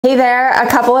Hey there, a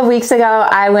couple of weeks ago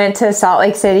I went to Salt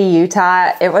Lake City,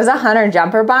 Utah. It was a hunter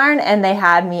jumper barn and they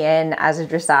had me in as a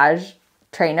dressage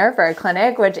trainer for a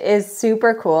clinic, which is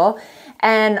super cool.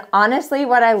 And honestly,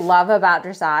 what I love about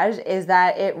dressage is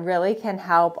that it really can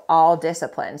help all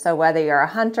disciplines. So whether you're a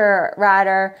hunter,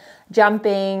 rider,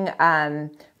 jumping,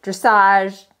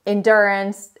 dressage,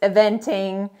 endurance,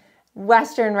 eventing,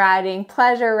 Western riding,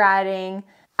 pleasure riding,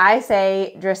 I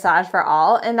say dressage for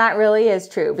all, and that really is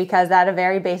true because at a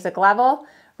very basic level,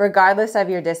 regardless of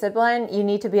your discipline, you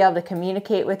need to be able to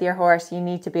communicate with your horse. You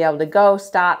need to be able to go,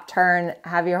 stop, turn,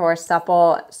 have your horse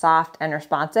supple, soft, and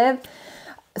responsive.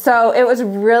 So it was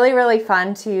really, really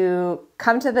fun to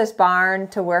come to this barn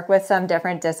to work with some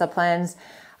different disciplines.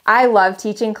 I love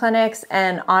teaching clinics,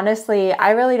 and honestly,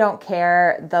 I really don't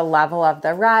care the level of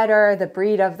the rider, the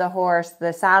breed of the horse,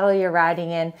 the saddle you're riding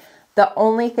in. The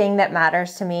only thing that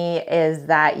matters to me is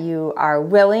that you are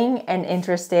willing and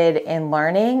interested in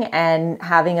learning and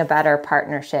having a better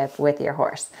partnership with your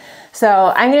horse.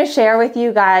 So I'm going to share with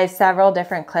you guys several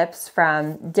different clips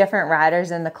from different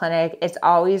riders in the clinic. It's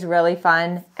always really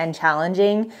fun and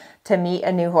challenging to meet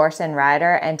a new horse and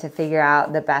rider and to figure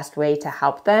out the best way to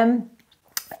help them.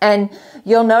 And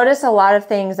you'll notice a lot of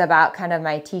things about kind of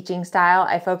my teaching style.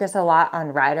 I focus a lot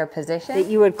on rider position. That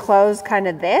you would close kind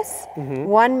of this,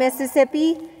 one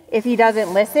Mississippi. If he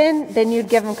doesn't listen, then you'd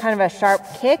give him kind of a sharp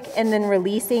kick and then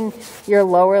releasing your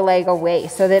lower leg away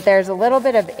so that there's a little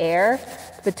bit of air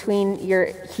between your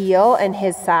heel and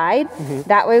his side.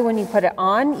 That way when you put it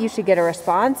on, you should get a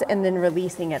response and then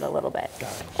releasing it a little bit.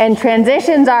 And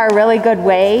transitions are a really good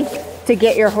way to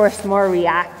get your horse more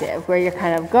reactive, where you're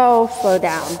kind of go, slow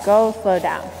down, go, slow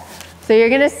down. So you're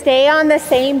gonna stay on the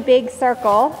same big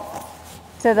circle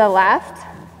to the left.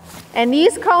 And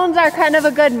these cones are kind of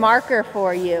a good marker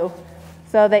for you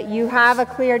so that you have a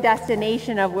clear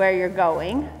destination of where you're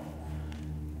going.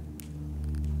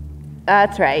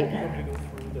 That's right.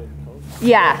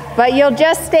 Yeah, but you'll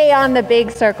just stay on the big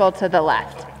circle to the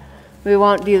left. We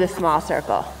won't do the small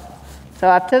circle. So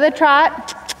up to the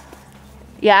trot.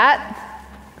 Yeah,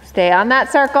 stay on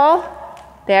that circle.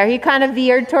 There, he kind of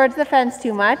veered towards the fence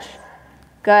too much.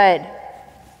 Good.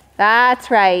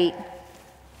 That's right.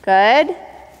 Good.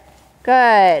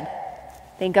 Good.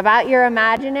 Think about your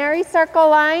imaginary circle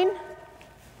line.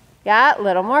 Yeah, a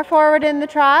little more forward in the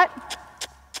trot.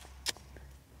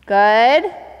 Good.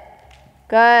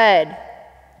 Good.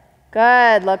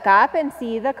 Good. Look up and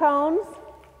see the cones.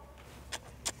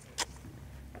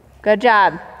 Good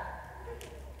job.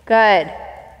 Good.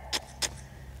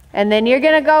 And then you're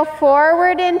going to go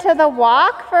forward into the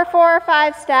walk for 4 or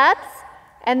 5 steps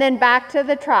and then back to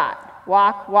the trot.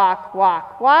 Walk, walk,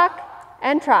 walk, walk,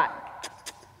 and trot.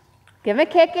 Give him a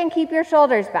kick and keep your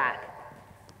shoulders back.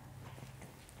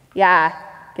 Yeah,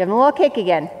 give him a little kick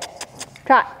again.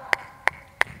 Trot.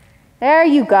 There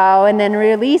you go, and then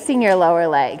releasing your lower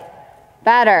leg.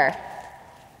 Better.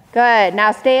 Good.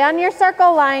 Now stay on your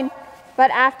circle line, but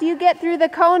after you get through the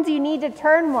cones, you need to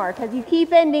turn more because you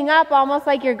keep ending up almost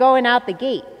like you're going out the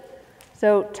gate.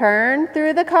 So turn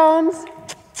through the cones.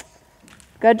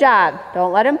 Good job.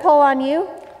 Don't let him pull on you.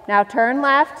 Now turn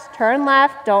left, turn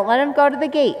left. Don't let him go to the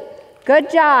gate.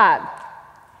 Good job.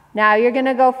 Now you're going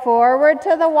to go forward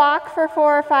to the walk for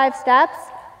 4 or 5 steps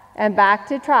and back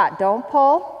to trot. Don't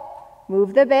pull.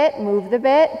 Move the bit, move the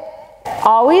bit.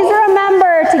 Always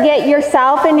remember to get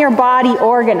yourself and your body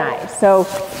organized. So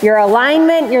your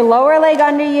alignment, your lower leg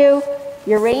under you,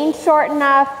 your rein short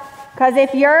enough, because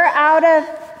if you're out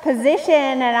of position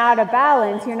and out of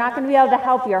balance, you're not going to be able to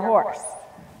help your horse.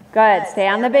 Good. Stay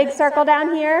on the big circle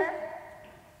down here.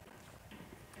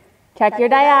 Check your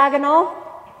diagonal.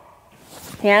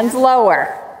 Hands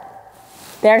lower.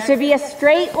 There should be a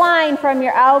straight line from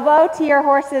your elbow to your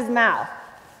horse's mouth.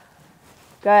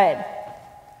 Good.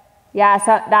 Yeah,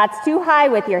 so that's too high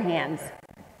with your hands.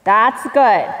 That's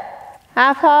good.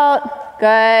 Half halt.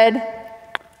 Good.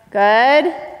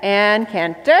 Good. And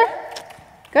canter.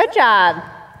 Good job.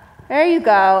 There you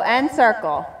go. And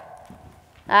circle.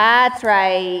 That's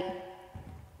right.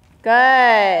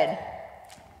 Good.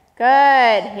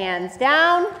 Good. Hands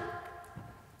down.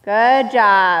 Good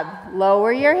job.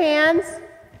 Lower your hands.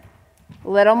 A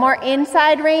little more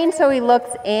inside rein so he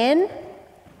looks in.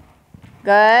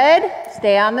 Good.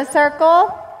 Stay on the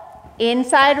circle.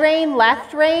 Inside rein,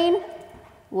 left rein.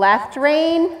 Left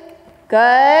rein.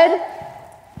 Good.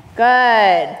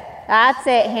 Good. That's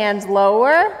it. Hands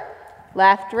lower.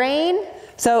 Left rein.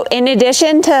 So in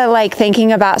addition to like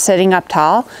thinking about sitting up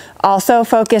tall, also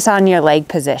focus on your leg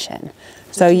position.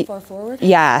 So too far forward?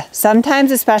 Yeah.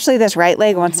 Sometimes, especially this right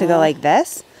leg wants to go like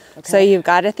this. Okay. So you've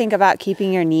got to think about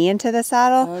keeping your knee into the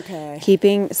saddle. Okay.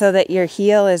 Keeping so that your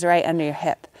heel is right under your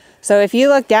hip. So if you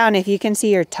look down, if you can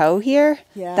see your toe here,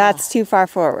 that's too far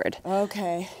forward.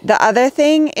 Okay. The other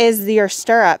thing is your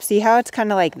stirrup. See how it's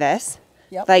kind of like this?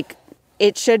 Yep. Like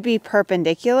it should be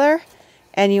perpendicular,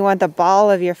 and you want the ball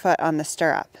of your foot on the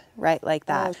stirrup, right? Like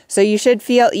that. So you should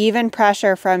feel even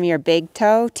pressure from your big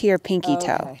toe to your pinky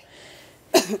toe.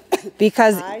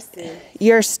 Because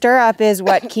your stirrup is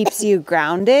what keeps you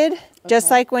grounded. Just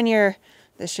like when you're,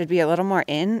 this should be a little more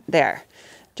in there.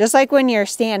 Just like when you're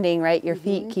standing, right, your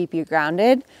feet keep you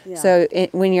grounded. So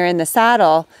when you're in the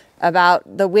saddle,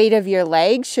 about the weight of your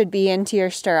legs should be into your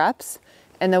stirrups,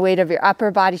 and the weight of your upper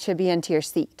body should be into your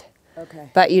seat. Okay.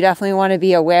 But you definitely want to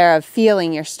be aware of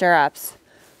feeling your stirrups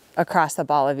across the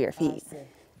ball of your feet.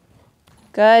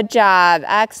 Good job.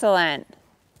 Excellent.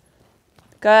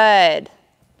 Good.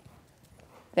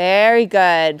 Very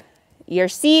good. Your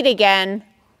seat again.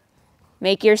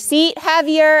 Make your seat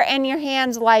heavier and your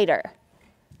hands lighter.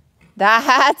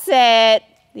 That's it.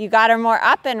 You got her more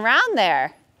up and round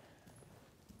there.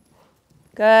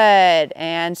 Good.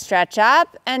 And stretch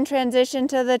up and transition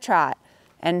to the trot.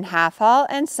 And half halt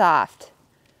and soft.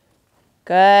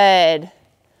 Good.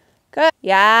 Good.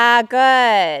 Yeah,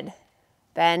 good.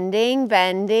 Bending,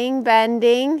 bending,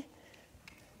 bending.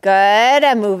 Good.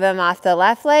 And move him off the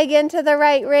left leg into the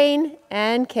right rein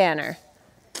and canter.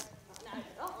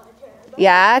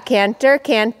 Yeah, canter,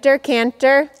 canter,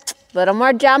 canter. Little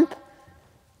more jump.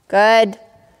 Good.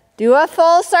 Do a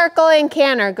full circle in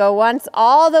canter. Go once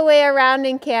all the way around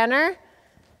in canter.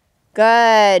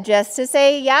 Good. Just to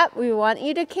say, yep, we want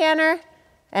you to canter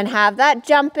and have that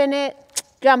jump in it.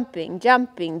 Jumping,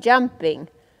 jumping, jumping.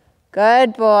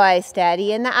 Good boy.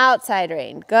 Steady in the outside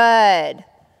rein. Good.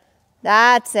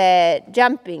 That's it.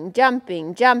 Jumping,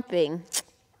 jumping, jumping.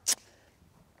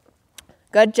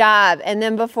 Good job. And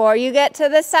then before you get to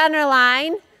the center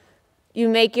line, you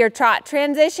make your trot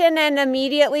transition and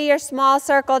immediately your small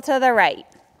circle to the right.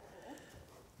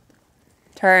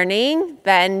 Turning,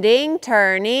 bending,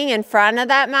 turning in front of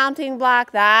that mounting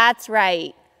block. That's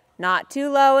right. Not too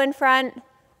low in front.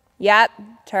 Yep.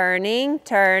 Turning,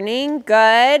 turning.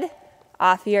 Good.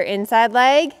 Off your inside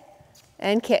leg.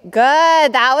 And kick. Good.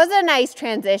 That was a nice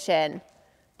transition.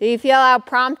 Do you feel how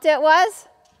prompt it was?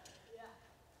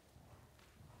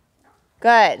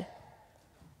 Good.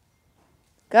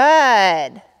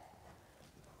 Good.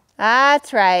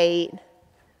 That's right.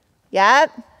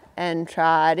 Yep. And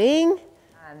trotting.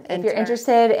 If you're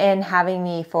interested in having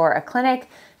me for a clinic,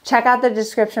 check out the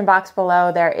description box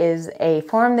below. There is a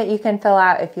form that you can fill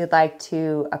out if you'd like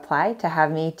to apply to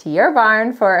have me to your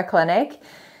barn for a clinic.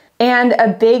 And a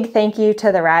big thank you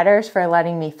to the riders for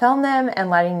letting me film them and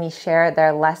letting me share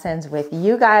their lessons with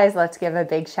you guys. Let's give a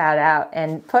big shout out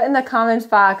and put in the comments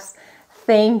box,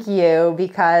 thank you,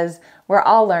 because we're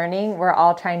all learning, we're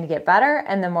all trying to get better,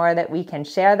 and the more that we can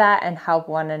share that and help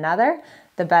one another,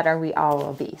 the better we all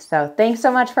will be. So thanks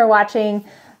so much for watching.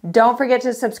 Don't forget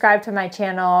to subscribe to my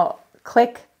channel.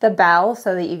 Click the bell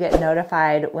so that you get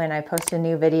notified when I post a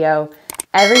new video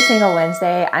every single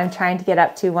Wednesday. I'm trying to get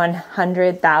up to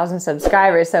 100,000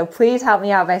 subscribers, so please help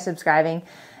me out by subscribing,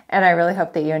 and I really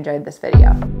hope that you enjoyed this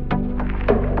video.